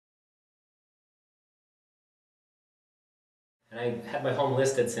And I had my home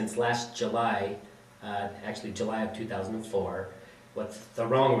listed since last July, actually July of 2004, with the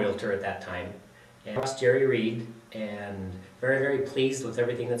wrong realtor at that time. And I lost Jerry Reed, and very, very pleased with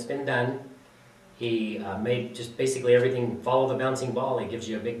everything that's been done. He made just basically everything follow the bouncing ball. He gives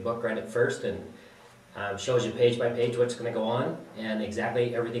you a big book right at first and shows you page by page what's going to go on, and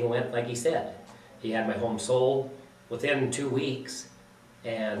exactly everything went like he said. He had my home sold within 2 weeks,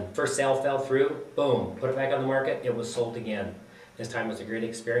 and first sale fell through, boom, put it back on the market, it was sold again. This time was a great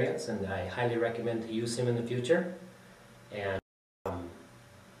experience, and I highly recommend to use him in the future. And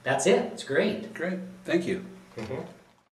that's it. It's great. Great. Thank you. Mm-hmm.